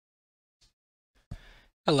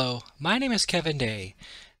Hello, my name is Kevin Day.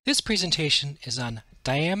 This presentation is on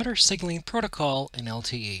Diameter Signaling Protocol in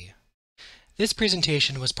LTE. This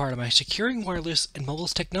presentation was part of my Securing Wireless and Mobile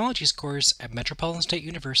Technologies course at Metropolitan State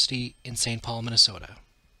University in St. Paul, Minnesota.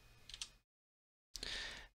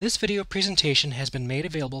 This video presentation has been made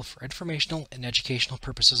available for informational and educational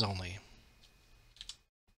purposes only.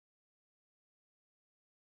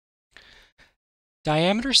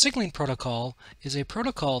 Diameter Signaling Protocol is a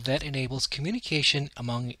protocol that enables communication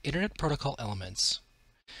among Internet Protocol elements.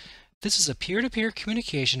 This is a peer-to-peer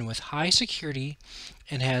communication with high security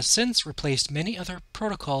and has since replaced many other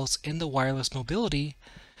protocols in the wireless mobility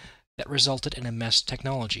that resulted in a mesh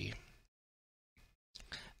technology.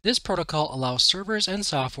 This protocol allows servers and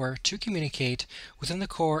software to communicate within the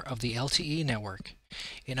core of the LTE network.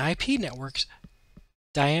 In IP networks,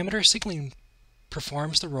 diameter signaling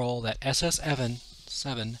performs the role that SS7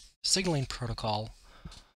 signaling protocol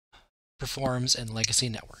performs in legacy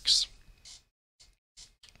networks.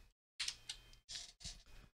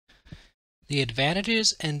 The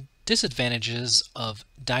advantages and disadvantages of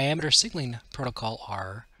diameter signaling protocol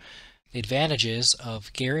are the advantages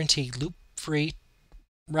of guaranteed loop-free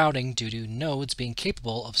routing due to nodes being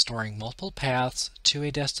capable of storing multiple paths to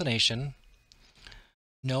a destination.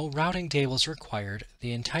 No routing tables required.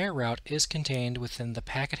 The entire route is contained within the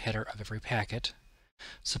packet header of every packet.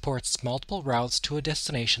 Supports multiple routes to a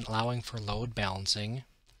destination, allowing for load balancing.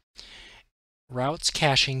 Routes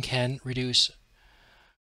caching can reduce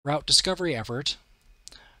route discovery effort.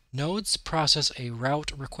 Nodes process a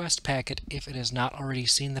route request packet if it has not already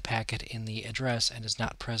seen the packet in the address and is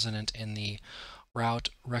not present in the route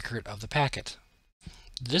record of the packet.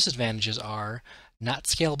 The disadvantages are not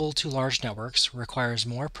scalable to large networks, requires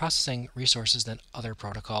more processing resources than other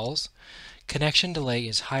protocols. Connection delay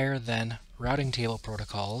is higher than routing table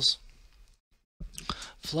protocols.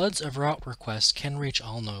 Floods of route requests can reach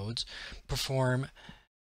all nodes. Performance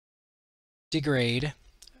degrades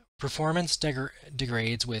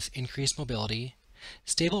with increased mobility.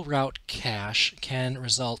 Stable route cache can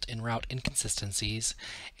result in route inconsistencies.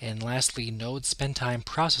 And lastly, nodes spend time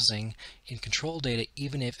processing in control data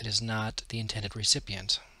even if it is not the intended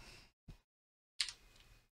recipient.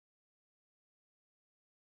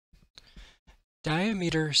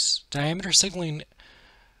 Diameter signaling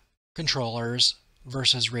controllers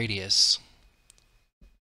versus radius.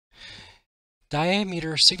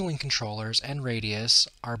 Diameter signaling controllers and radius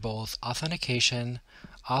are both authentication,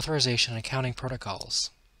 authorization, and accounting protocols.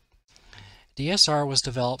 DSR was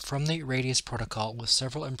developed from the radius protocol with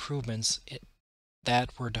several improvements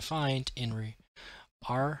that were defined in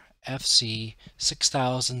RFC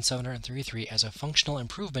 6733 as a functional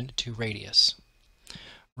improvement to radius.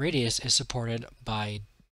 Radius is supported by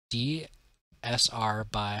DSR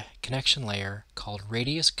by connection layer called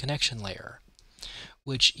Radius Connection Layer,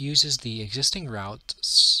 which uses the existing route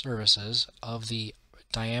services of the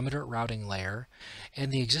diameter routing layer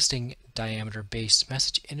and the existing diameter-based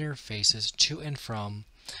message interfaces to and from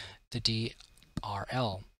the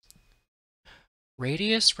DRL.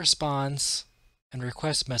 Radius response and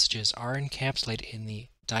request messages are encapsulated in the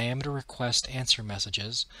diameter request answer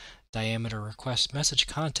messages. Diameter request message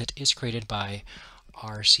content is created by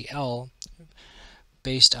RCL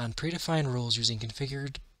based on predefined rules using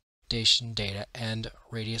configured data and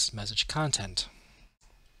radius message content.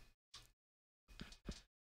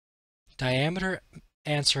 Diameter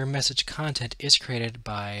answer message content is created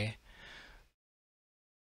by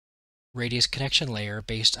radius connection layer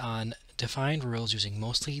based on defined rules using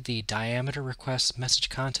mostly the diameter request message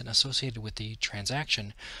content associated with the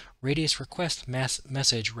transaction. Radius request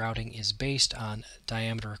message routing is based on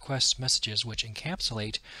diameter request messages which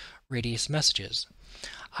encapsulate radius messages.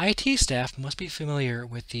 IT staff must be familiar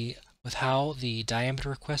with how the diameter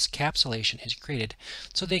request capsulation is created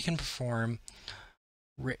so they can perform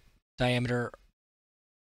diameter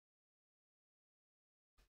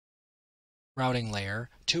routing layer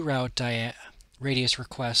to route radius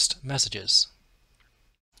request messages.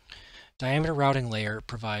 Diameter routing layer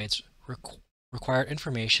provides required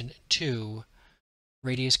information to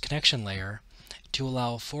radius connection layer to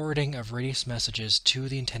allow forwarding of radius messages to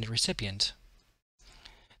the intended recipient.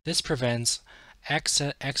 This prevents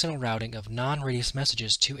accidental routing of non-radius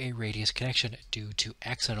messages to a radius connection due to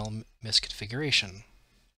accidental misconfiguration.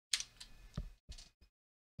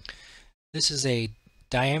 This is a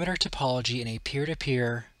diameter topology in a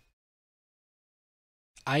peer-to-peer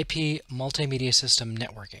IP multimedia system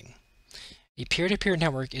networking. A peer-to-peer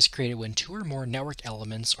network is created when two or more network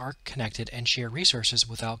elements are connected and share resources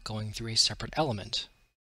without going through a separate element.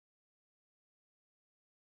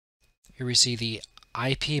 Here we see the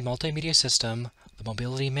IP multimedia system the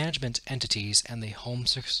mobility management entities, and the home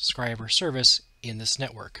subscriber service in this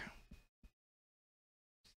network.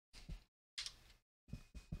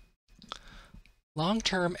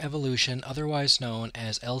 Long-term evolution, otherwise known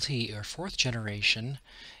as LTE or fourth generation,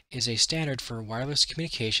 is a standard for wireless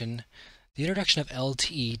communication. The introduction of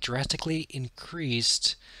LTE drastically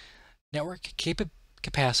increased network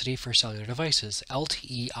capacity for cellular devices.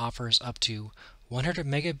 LTE offers up to 100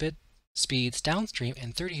 megabit speeds downstream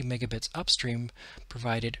and 30 megabits upstream,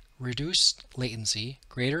 provided reduced latency,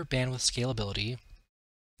 greater bandwidth scalability,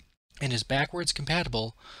 and is backwards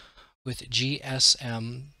compatible with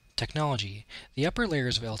GSM technology. The upper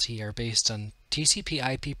layers of LTE are based on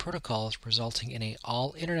TCP/IP protocols, resulting in an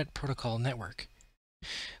all-internet protocol network.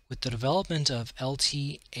 With the development of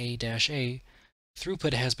LTE-A,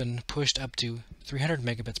 throughput has been pushed up to 300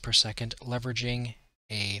 megabits per second, leveraging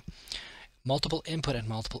a multiple input and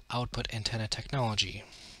multiple output antenna technology.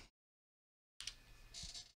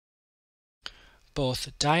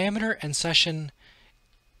 Both diameter and session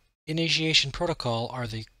initiation protocol are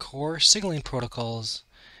the core signaling protocols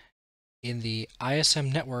in the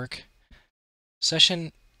ISM network.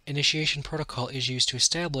 Session initiation protocol is used to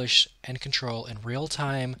establish and control in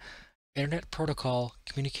real-time Internet Protocol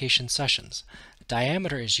communication sessions.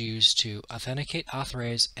 Diameter is used to authenticate,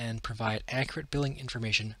 authorize, and provide accurate billing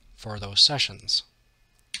information for those sessions.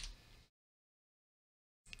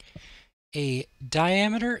 A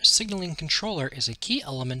diameter signaling controller is a key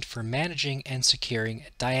element for managing and securing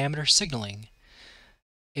diameter signaling,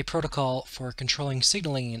 a protocol for controlling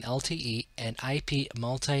signaling in LTE and IP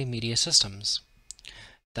multimedia systems.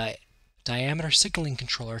 The diameter signaling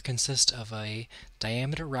controller consists of a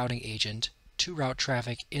diameter routing agent to route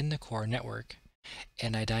traffic in the core network,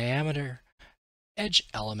 and a diameter edge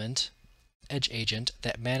agent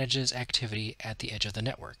that manages activity at the edge of the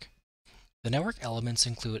network. The network elements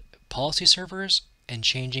include policy servers and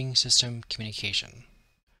changing system communication.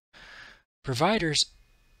 Providers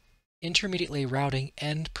intermediately routing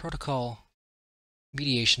and protocol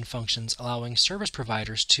mediation functions, allowing service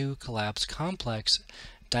providers to collapse complex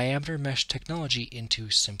diameter mesh technology into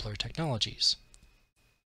simpler technologies.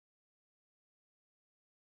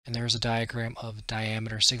 And there's a diagram of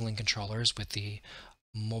diameter signaling controllers with the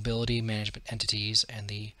mobility management entities and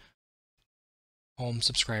the home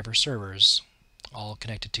subscriber servers, all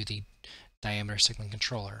connected to the diameter signaling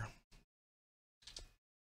controller.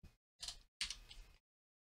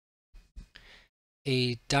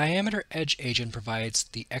 A diameter edge agent provides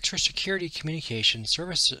the extra security communication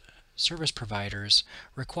service providers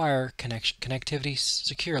require connectivity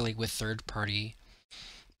securely with third-party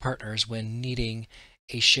partners when needing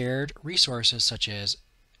a shared resources such as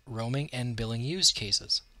roaming and billing use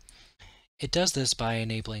cases. It does this by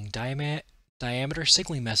enabling diameter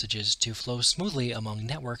signaling messages to flow smoothly among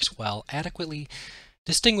networks while adequately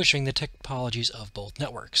distinguishing the topologies of both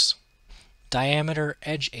networks. Diameter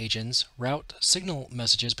edge agents route signal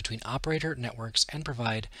messages between operator networks and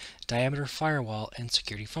provide diameter firewall and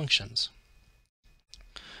security functions,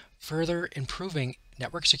 further improving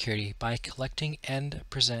network security by collecting and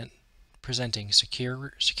presenting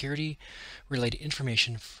security-related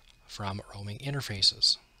information from roaming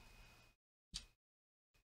interfaces.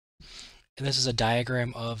 And this is a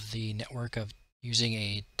diagram of the network of using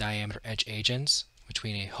a diameter edge agents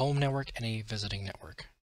between a home network and a visiting network.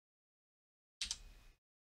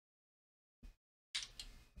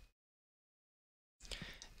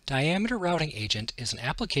 Diameter routing agent is an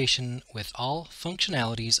application with all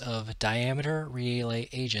functionalities of diameter relay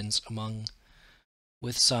agents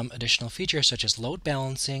with some additional features such as load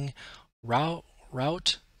balancing,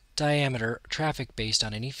 route diameter traffic based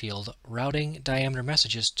on any field, routing diameter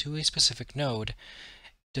messages to a specific node,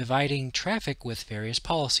 dividing traffic with various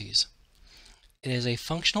policies. It is a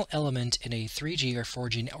functional element in a 3G or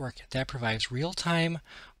 4G network that provides real-time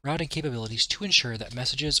routing capabilities to ensure that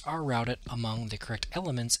messages are routed among the correct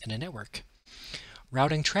elements in a network,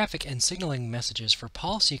 routing traffic and signaling messages for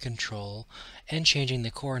policy control and changing the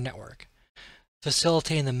core network,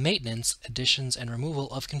 facilitating the maintenance, additions, and removal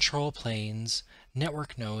of control planes,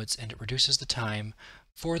 network nodes, and it reduces the time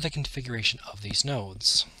for the configuration of these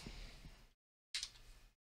nodes.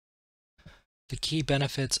 The key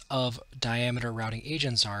benefits of diameter routing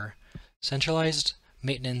agents are centralized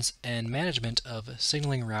maintenance and management of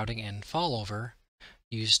signaling, routing, and failover,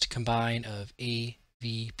 used combine of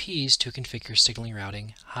AVPs to configure signaling,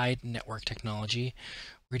 routing, hide network technology,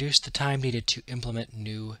 reduce the time needed to implement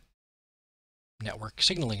new network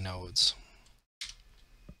signaling nodes.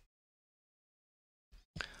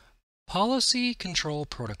 Policy Control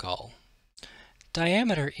Protocol.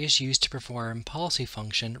 Diameter is used to perform policy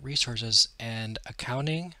function, resources, and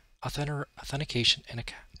accounting, authentication,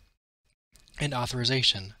 and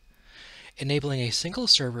authorization, enabling a single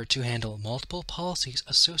server to handle multiple policies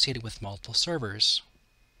associated with multiple servers.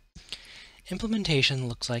 Implementation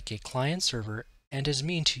looks like a client server and is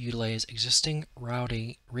meant to utilize existing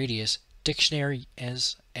routing radius dictionary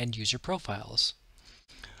as end user profiles,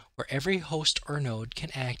 where every host or node can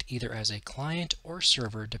act either as a client or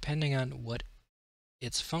server depending on what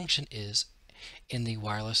its function is in the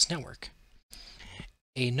wireless network.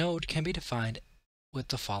 A node can be defined with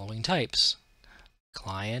the following types: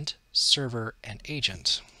 client, server, and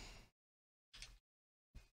agent.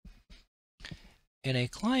 In a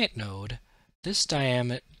client node, this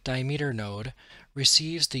diameter node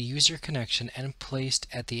receives the user connection and placed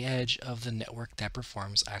at the edge of the network that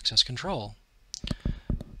performs access control.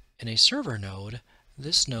 In a server node,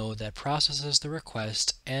 this node that processes the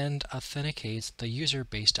request and authenticates the user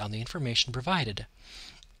based on the information provided.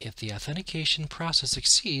 If the authentication process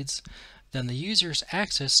succeeds, then the user's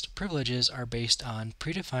access privileges are based on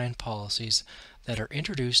predefined policies that are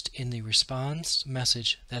introduced in the response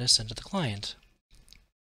message that is sent to the client.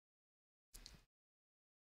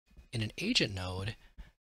 In an agent node,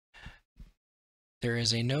 there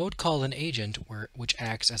is a node called an agent which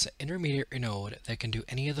acts as an intermediary node that can do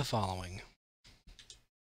any of the following: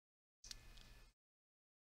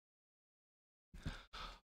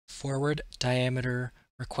 forward diameter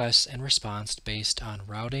requests and response based on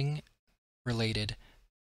routing related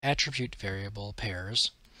attribute variable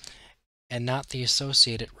pairs and not the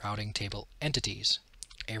associated routing table entities.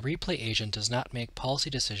 A replay agent does not make policy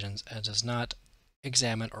decisions and does not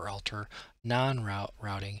examine or alter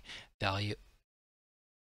non-routing value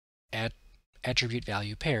attribute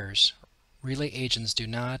value pairs. Relay agents do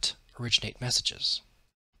not originate messages.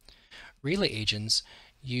 Relay agents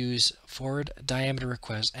use forward diameter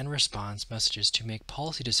requests and response messages to make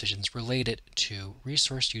policy decisions related to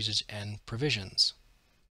resource usage and provisions.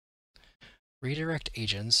 Redirect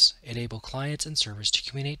agents enable clients and servers to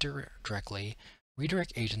communicate directly.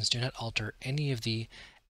 Redirect agents do not alter any of the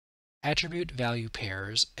attribute value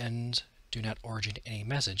pairs and do not originate any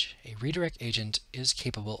message. A redirect agent is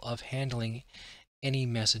capable of handling any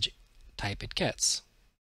message type it gets.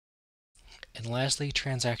 And lastly,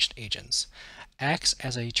 transaction agents acts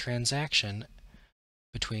as a transaction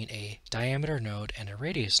between a diameter node and a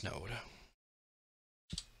radius node.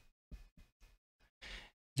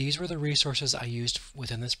 These were the resources I used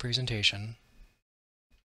within this presentation.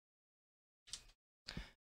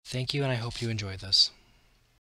 Thank you, and I hope you enjoyed this.